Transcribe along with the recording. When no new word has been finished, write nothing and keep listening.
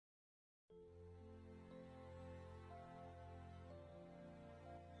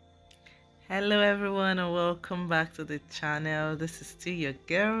Hello everyone and welcome back to the channel. This is still your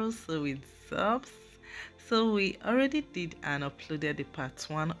girl, so with subs. So we already did and uploaded the part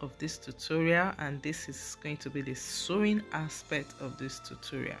 1 of this tutorial, and this is going to be the sewing aspect of this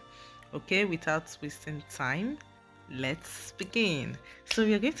tutorial. Okay, without wasting time, let's begin. So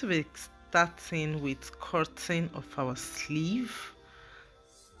we are going to be starting with cutting of our sleeve.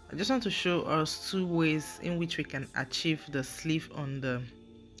 I just want to show us two ways in which we can achieve the sleeve on the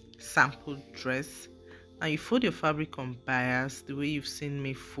sample dress. And you fold your fabric on bias the way you've seen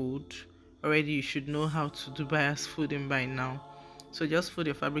me fold. Already you should know how to do bias folding by now. So just fold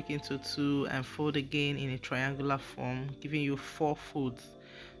your fabric into two and fold again in a triangular form, giving you 4 folds.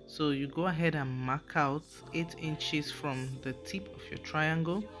 So you go ahead and mark out 8 inches from the tip of your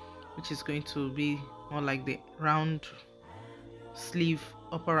triangle, which is going to be more like the round sleeve,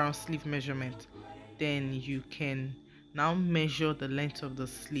 upper round sleeve measurement. Then you can now measure the length of the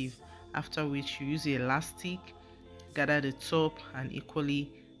sleeve, after which you use the elastic, gather the top and equally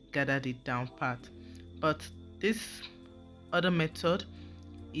gather the down part. But this other method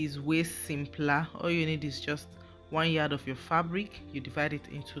is way simpler. All you need is just 1 yard of your fabric. You divide it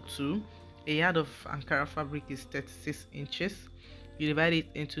into 2. A yard of Ankara fabric is 36 inches. You divide it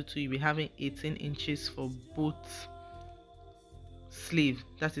into 2, you'll be having 18 inches for both sleeve.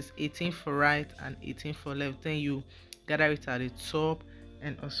 That is 18 for right and 18 for left. Then you gather it at the top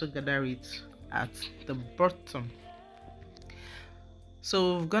and also gather it at the bottom.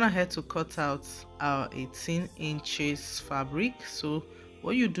 So we've gone ahead to cut out our 18 inches fabric. So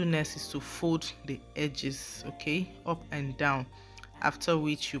what you do next is to fold the edges, okay, up and down, after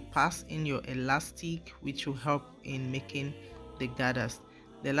which you pass in your elastic, which will help in making the gathers.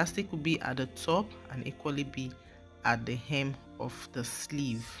 The elastic will be at the top and equally be at the hem of the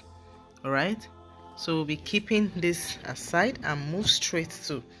sleeve. All right, so we'll be keeping this aside and move straight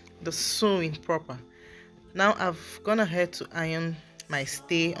to the sewing proper. Now I've gone ahead to iron my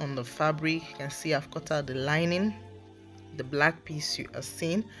stay on the fabric. You can see I've cut out the lining, the black piece you are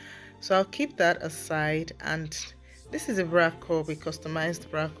seeing, so I'll keep that aside. And this is a bra cup, a customized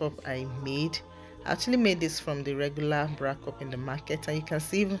bra cup I made. I actually made this from the regular bra cup in the market, and you can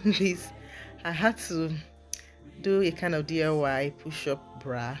see even this, I had to do a kind of DIY push-up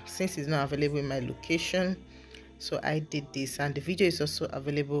bra since it's not available in my location. So I did this, and the video is also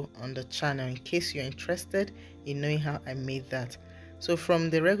available on the channel in case you're interested in knowing how I made that. So from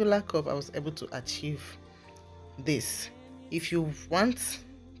the regular cup I was able to achieve this. If you want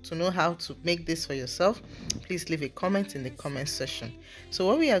to know how to make this for yourself, please leave a comment in the comment section. So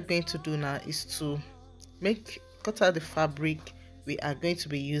what we are going to do now is to cut out the fabric we are going to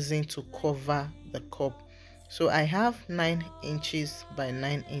be using to cover the cup. So I have 9 inches by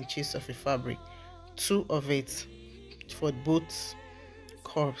 9 inches of a fabric, 2 of it for both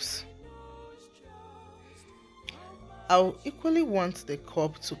cups. I'll equally want the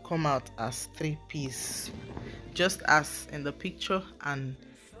cup to come out as 3 pieces, just as in the picture and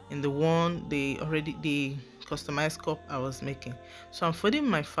in the one the customized cup I was making. So I'm folding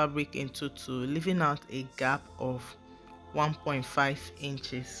my fabric into 2, leaving out a gap of 1.5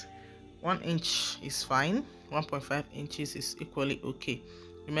 inches. 1 inch is fine, 1.5 inches is equally okay.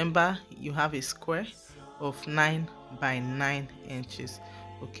 Remember, you have a square of 9 by 9 inches.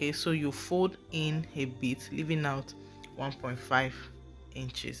 Okay, so you fold in a bit, leaving out 1.5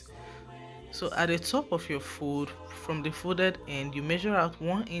 inches. So at the top of your fold, from the folded end, you measure out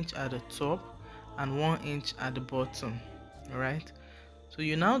 1 inch at the top and 1 inch at the bottom. All right, so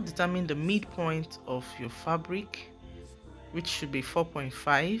you now determine the midpoint of your fabric, which should be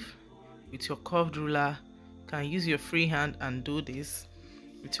 4.5. With your curved ruler, you can use your free hand and do this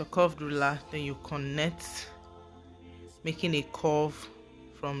with your curved ruler. Then you connect, making a curve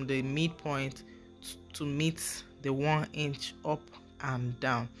from the midpoint to meet the 1 inch up and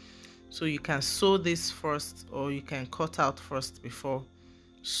down. So you can sew this first, or you can cut out first before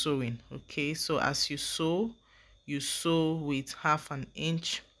sewing. Okay, so as you sew with 1/2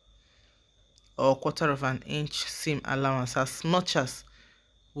 inch or 1/4 inch seam allowance, as much as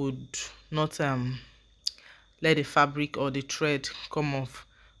would not let the fabric or the thread come off.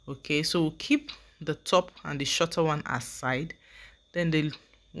 Okay, so we'll keep the top and the shorter one aside. Then the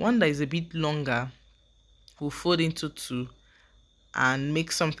one that is a bit longer we'll fold into 2 and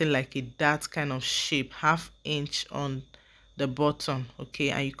make something like a dart kind of shape, 1/2 inch on the bottom.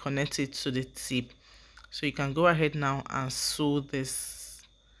 Okay, and you connect it to the tip. So you can go ahead now and sew this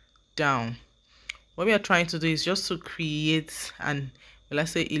down. What we are trying to do is just to create an,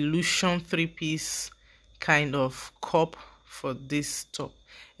 let's say, illusion 3-piece kind of cup for this top.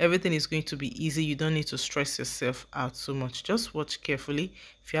 everything is going to be easy. You don't need to stress yourself out so much. Just watch carefully.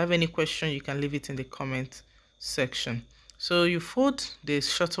 If you have any question, you can leave it in the comment section. So you fold the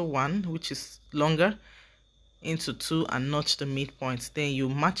shorter one, which is longer, into two and notch the midpoint. Then you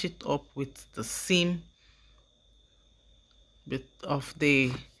match it up with the seam bit of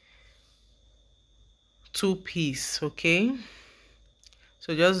the two piece. Okay,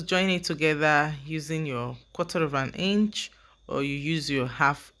 so just join it together using your 1/4 of an inch, or you use your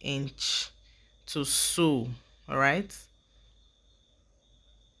 1/2 inch to sew. All right,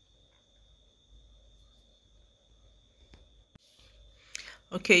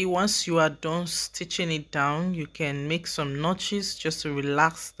 okay, once you are done stitching it down, you can make some notches just to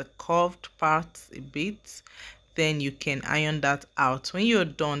relax the curved part a bit. Then you can iron that out. When you're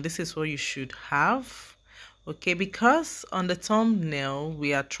done, this is what you should have. Okay, because on the thumbnail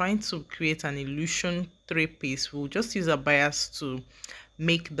we are trying to create an illusion 3-piece, we'll just use a bias to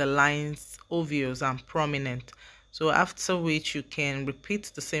make the lines obvious and prominent. So after which you can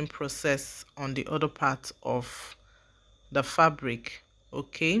repeat the same process on the other part of the fabric.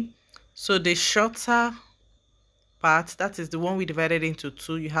 Okay, so the shorter part, that is the one we divided into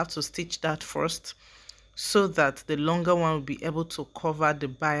two, you have to stitch that first so that the longer one will be able to cover the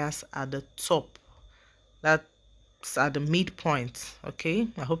bias at the top, that's at the midpoint. Okay,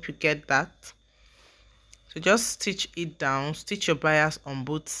 I hope you get that. So just stitch it down, stitch your bias on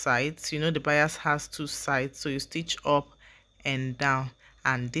both sides. You know the bias has two sides, so you stitch up and down,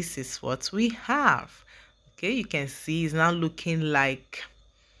 and this is what we have. Okay, you can see it's now looking like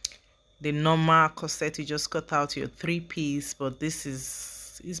the normal corset you just cut out your 3-piece, but this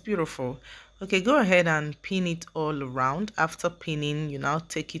is beautiful. Okay, go ahead and pin it all around. After pinning, you now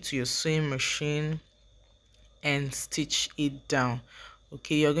take it to your sewing machine and stitch it down.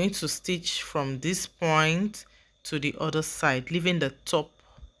 Okay, you're going to stitch from this point to the other side, leaving the top.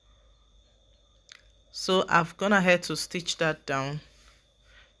 So I've gone ahead to stitch that down.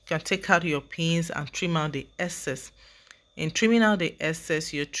 You can take out your pins and trim out the excess. In trimming out the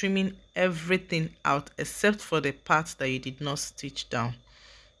excess, you're trimming everything out except for the part that you did not stitch down.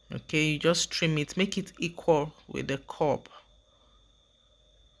 Okay, you just trim it, make it equal with the curve.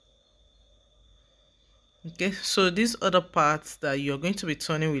 Okay, so these other parts that you're going to be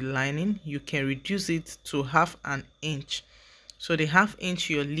turning with lining, you can reduce it to 1/2 an inch. So the 1/2 inch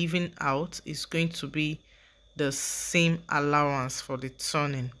you're leaving out is going to be the seam allowance for the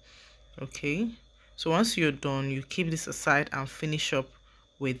turning. Okay, so once you're done, you keep this aside and finish up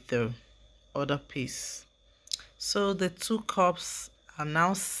with the other piece. So the two cups are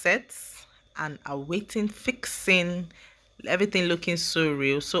now set and awaiting fixing, everything looking so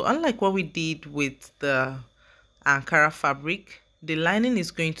real. So unlike what we did with the Ankara fabric, the lining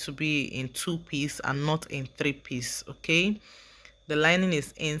is going to be in 2-piece and not in 3-piece. Okay, the lining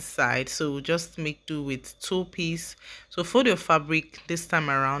is inside, so we'll just make do with 2-piece. So fold your fabric this time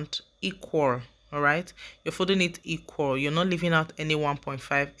around equal. All right, you're folding it equal, you're not leaving out any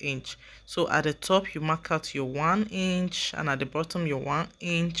 1.5 inch. So at the top you mark out your 1 inch, and at the bottom your 1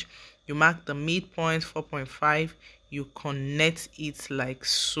 inch. You mark the midpoint 4.5, you connect it like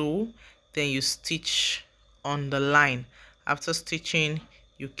so, then you stitch on the line. After stitching,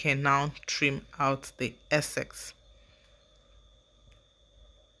 you can now trim out the excess.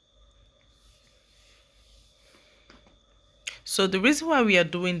 So the reason why we are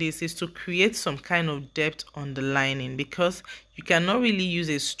doing this is to create some kind of depth on the lining, because you cannot really use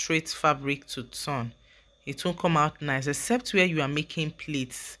a straight fabric to turn. It won't come out nice, except where you are making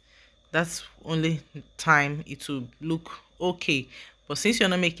pleats. That's only time it will look okay. But since you're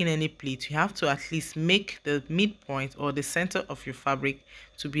not making any pleats, you have to at least make the midpoint or the center of your fabric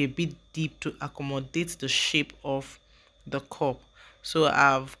to be a bit deep to accommodate the shape of the cup. So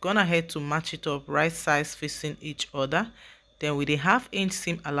I've gone ahead to match it up right sides facing each other. Then with the 1/2 inch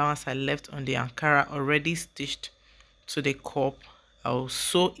seam allowance I left on the Ankara already stitched to the cup, I'll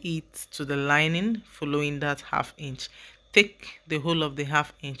sew it to the lining following that 1/2 inch. Take the whole of the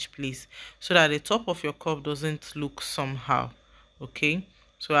 1/2 inch, please, so that the top of your cup doesn't look somehow. Okay,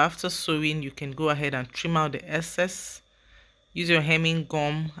 so after sewing, you can go ahead and trim out the excess. Use your hemming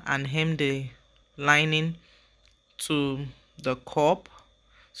gum and hem the lining to the cup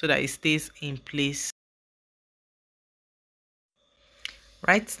so that it stays in place.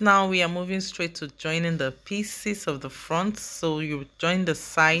 Right now we are moving straight to joining the pieces of the front. So you join the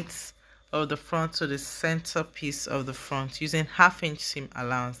sides of the front to the center piece of the front using 1/2 inch seam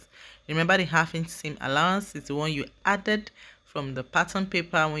allowance. Remember, the 1/2 inch seam allowance is the one you added from the pattern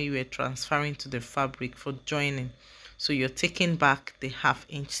paper when you were transferring to the fabric for joining. So you're taking back the 1/2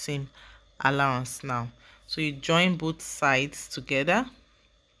 inch seam allowance now. So you join both sides together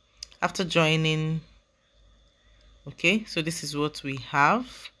After joining, okay, so this is what we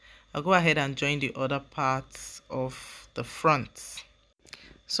have. I'll go ahead and join the other parts of the front.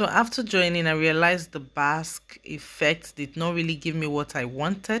 So after joining, I realized the Basque effect did not really give me what I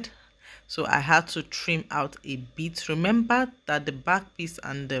wanted. So I had to trim out a bit. Remember that the back piece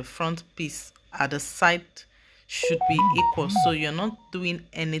and the front piece at the side should be equal. So you're not doing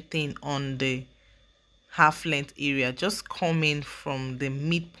anything on the half length area. Just come in from the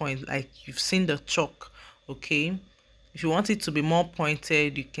midpoint like you've seen the chalk, okay? If you want it to be more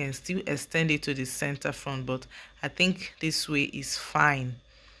pointed, you can still extend it to the center front, but I think this way is fine.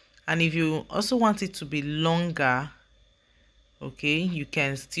 And if you also want it to be longer, okay, you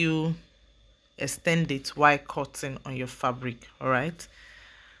can still extend it while cutting on your fabric. All right,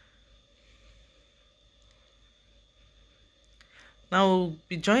 now we'll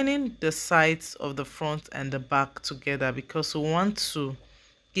be joining the sides of the front and the back together because we want to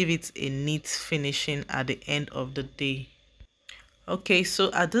give it a neat finishing at the end of the day. Okay,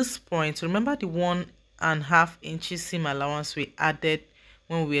 so at this point, remember the 1.5 inches seam allowance we added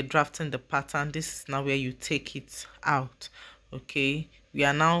when we were drafting the pattern. This is now where you take it out. Okay, we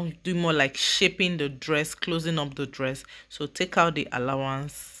are now doing more like shaping the dress, closing up the dress. So take out the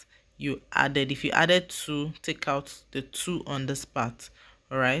allowance you added. If you added 2, take out the 2 on this part.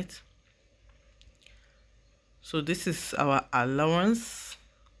 All right, so this is our allowance.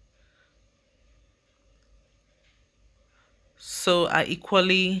 So I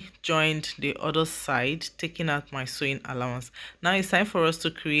equally joined the other side, taking out my sewing allowance. Now it's time for us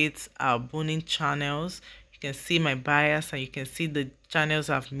to create our boning channels. You can see my bias and you can see the channels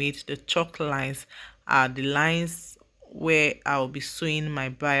I've made. The chalk lines are the lines where I'll be sewing my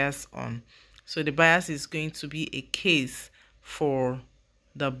bias on. So the bias is going to be a case for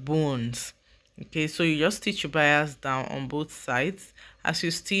the bones. Okay, so you just stitch your bias down on both sides. As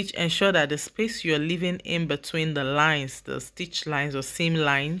you stitch, ensure that the space you're leaving in between the lines, the stitch lines or seam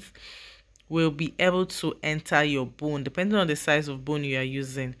lines, will be able to enter your bone depending on the size of bone you are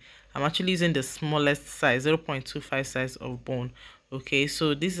using. I'm actually using the smallest size, 0.25 size of bone. Okay,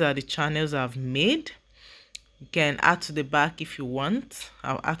 so these are the channels I've made. You can add to the back if you want.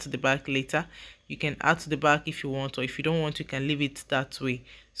 I'll add to the back later. You can add to the back if you want, or if you don't want, you can leave it that way.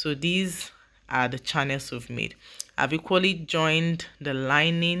 So these are the channels we've made. I've equally joined the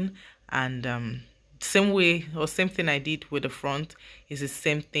lining, and same way or same thing I did with the front is the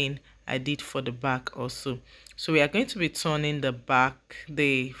same thing I did for the back also. So we are going to be turning the back,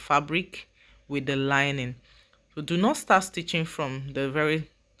 the fabric with the lining. So do not start stitching from the very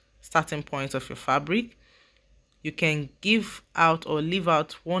starting point of your fabric. You can give out or leave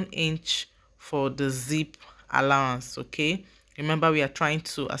out 1 inch for the zip allowance. Okay, remember we are trying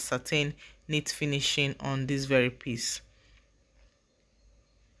to ascertain neat finishing on this very piece.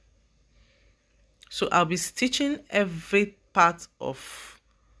 So I'll be stitching every part of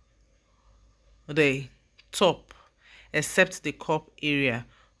the top except the cup area.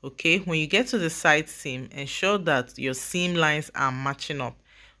 Okay, when you get to the side seam, ensure that your seam lines are matching up.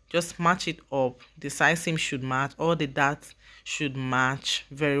 Just match it up. The side seam should match, all the darts should match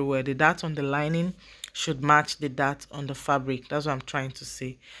very well. The dart on the lining should match the dart on the fabric. That's what I'm trying to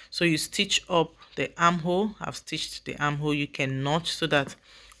say. So you stitch up the armhole. I've stitched the armhole. You can notch so that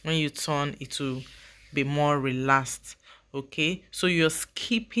when you turn, it will be more relaxed. Okay, so you're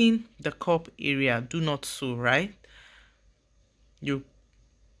skipping the cup area. Do not sew, right? You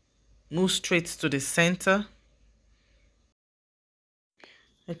move straight to the center.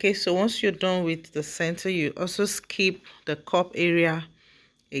 Okay, so once you're done with the center, you also skip the cup area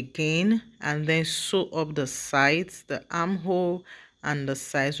again and then sew up the sides, the armhole and the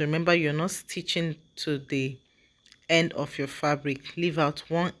sides. Remember, you're not stitching to the end of your fabric. Leave out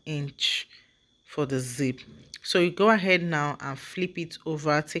 1 inch for the zip. So you go ahead now and flip it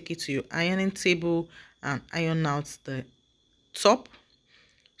over, take it to your ironing table and iron out the top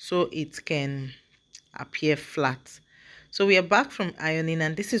so it can appear flat. So we are back from ironing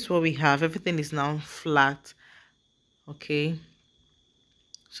and this is what we have. Everything is now flat. Okay,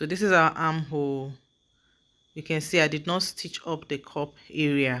 so this is our armhole. You can see I did not stitch up the cup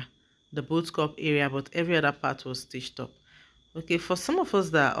area, the boot cup area, but every other part was stitched up. Okay, for some of us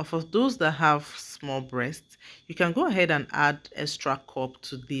that, or for those that have small breasts, you can go ahead and add extra cup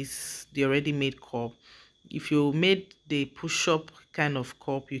to this, the already made cup. If you made the push-up kind of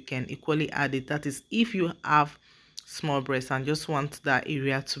cup, you can equally add it. That is if you have small breasts and just want that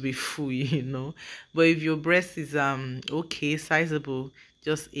area to be full, you know. But if your breast is okay, sizable,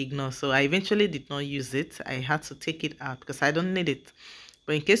 just ignore. So I eventually did not use it. I had to take it out because I don't need it.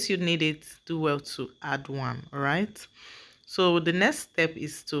 But in case you need it, do well to add one. All right. So the next step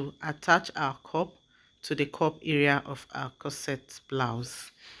is to attach our cup to the cup area of our corset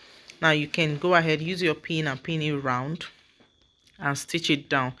blouse. Now you can go ahead, use your pin and pin it round and stitch it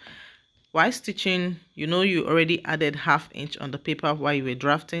down. While stitching, you know you already added 1/2 inch on the paper while you were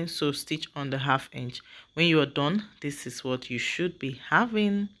drafting, so stitch on the 1/2 inch. When you are done, this is what you should be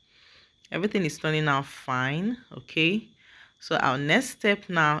having. Everything is turning out fine. Okay, so our next step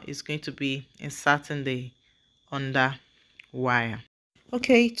now is going to be inserting the under wire.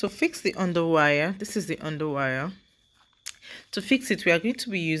 Okay, to fix the under wire, this is the under wire. To fix it, we are going to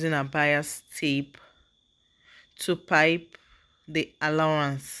be using a bias tape to pipe the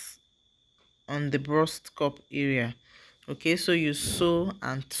allowance on the bust cup area. Okay, so you sew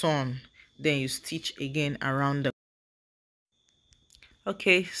and turn, then you stitch again around the.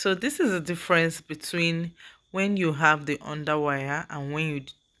 Okay, so this is the difference between when you have the underwire and when you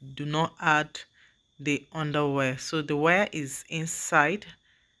do not add the underwire. So the wire is inside.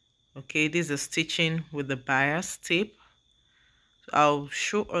 Okay, this is stitching with the bias tape. So I'll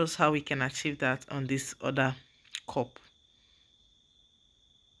show us how we can achieve that on this other cup.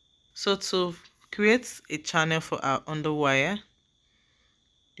 So to create a channel for our underwire,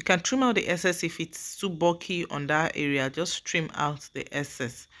 you can trim out the excess. If it's too bulky on that area, just trim out the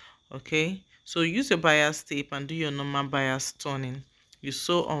excess. Okay, so use your bias tape and do your normal bias turning. You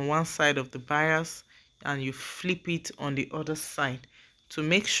sew on one side of the bias and you flip it on the other side to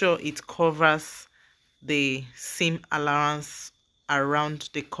make sure it covers the seam allowance around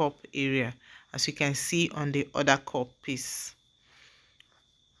the cup area, as you can see on the other cup piece.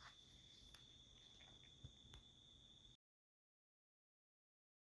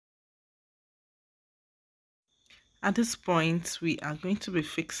 At this point, we are going to be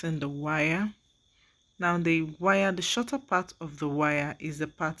fixing the wire. Now the wire, the shorter part of the wire is the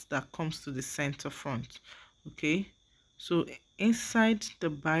part that comes to the center front. Okay, so inside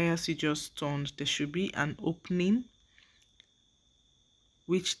the bias you just turned, there should be an opening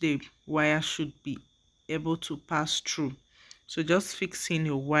which the wire should be able to pass through. So just fixing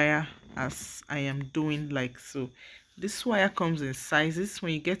your wire as I am doing, like so. This wire comes in sizes.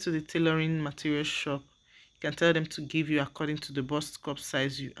 When you get to the tailoring material shop, you can tell them to give you according to the bust cup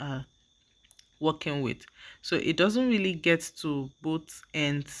size you are working with. So it doesn't really get to both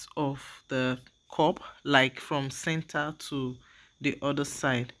ends of the cup, like from center to the other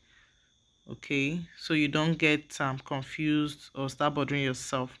side. Okay, so you don't get confused or start bothering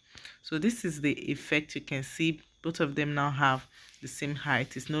yourself. So this is the effect. You can see both of them now have the same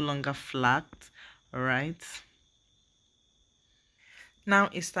height. It's no longer flat. All right,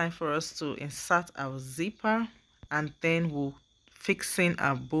 now it's time for us to insert our zipper, and then we'll fixing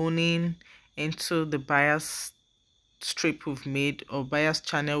our boning into the bias strip we've made, or bias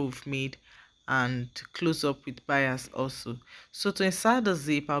channel we've made, and close up with bias also. So to insert the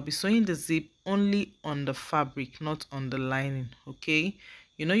zip, I'll be sewing the zip only on the fabric, not on the lining. Okay,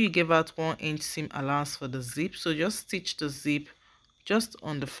 you know you gave out 1 inch seam allowance for the zip, so just stitch the zip just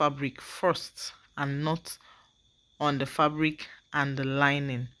on the fabric first and not on the fabric and the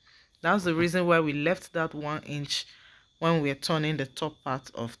lining. That's the reason why we left that 1 inch when we're turning the top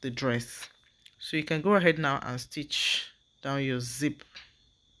part of the dress. So you can go ahead now and stitch down your zip.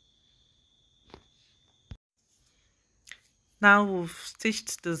 Now we've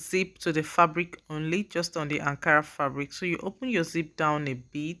stitched the zip to the fabric only, just on the Ankara fabric. So you open your zip down a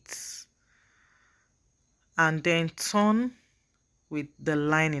bit and then turn with the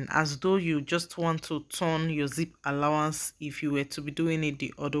lining as though you just want to turn your zip allowance if you were to be doing it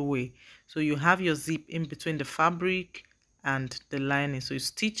the other way. So you have your zip in between the fabric and the lining. So you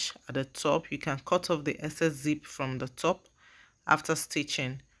stitch at the top. You can cut off the excess zip from the top after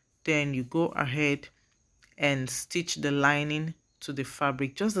stitching. Then you go ahead and stitch the lining to the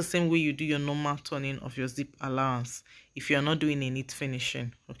fabric, just the same way you do your normal turning of your zip allowance if you're not doing a knit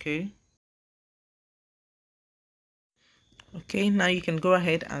finishing. Okay, now you can go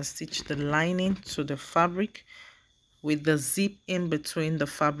ahead and stitch the lining to the fabric with the zip in between the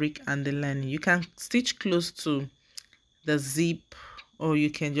fabric and the lining. You can stitch close to the zip, or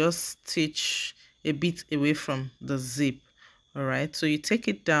you can just stitch a bit away from the zip. All right, so you take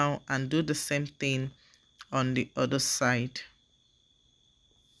it down and do the same thing on the other side.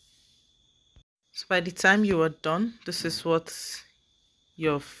 So by the time you are done, this is what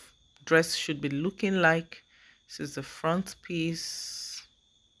your dress should be looking like. This is the front piece.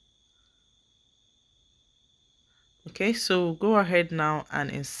 Okay, so go ahead now and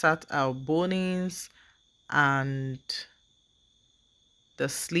insert our bonings and the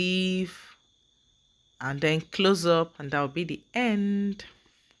sleeve, and then close up, and that will be the end.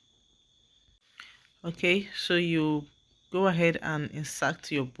 Okay, so you go ahead and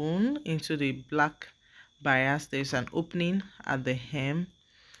insert your bone into the black bias. There's an opening at the hem.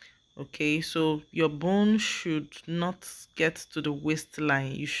 Okay, so your bone should not get to the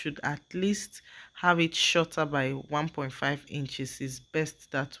waistline. You should at least have it shorter by 1.5 inches. Is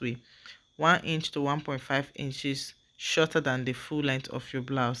best that way. 1 inch to 1.5 inches shorter than the full length of your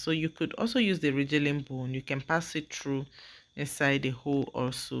blouse. So you could also use the ridgeline bone. You can pass it through inside the hole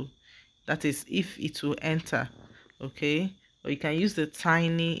also. That is if it will enter. Okay, or you can use the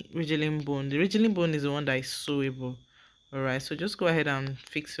tiny ridgeline bone. The ridgeline bone is the one that is sewable. All right, so just go ahead and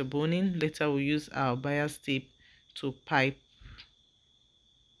fix your boning. Later we'll use our bias tape to pipe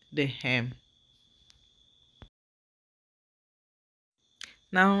the hem.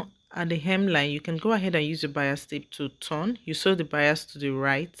 Now at the hemline, you can go ahead and use your bias tape to turn. You sew the bias to the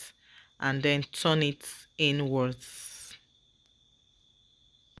right and then turn it inwards.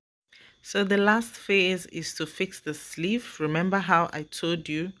 So the last phase is to fix the sleeve. Remember how I told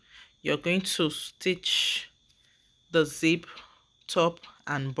you you're going to stitch the zip top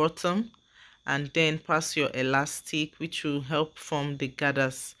and bottom and then pass your elastic, which will help form the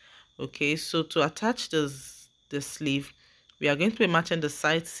gathers. Okay, so to attach the sleeve, we are going to be matching the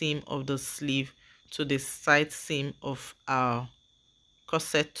side seam of the sleeve to the side seam of our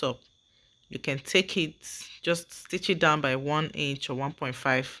corset top. You can take it, just stitch it down by 1 inch or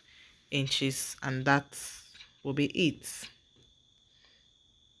 1.5 inches, and that will be it.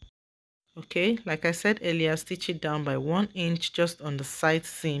 Okay, like I said earlier, stitch it down by 1 inch just on the side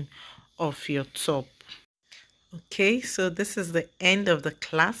seam of your top. Okay, so this is the end of the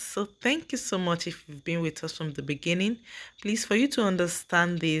class. So thank you so much if you've been with us from the beginning. Please, for you to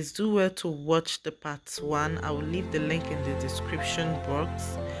understand this, do well to watch the part 1. I will leave the link in the description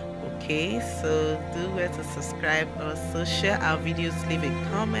box. Okay, so do well to subscribe, also share our videos, leave a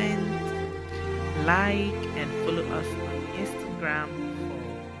comment, like, and follow us on Instagram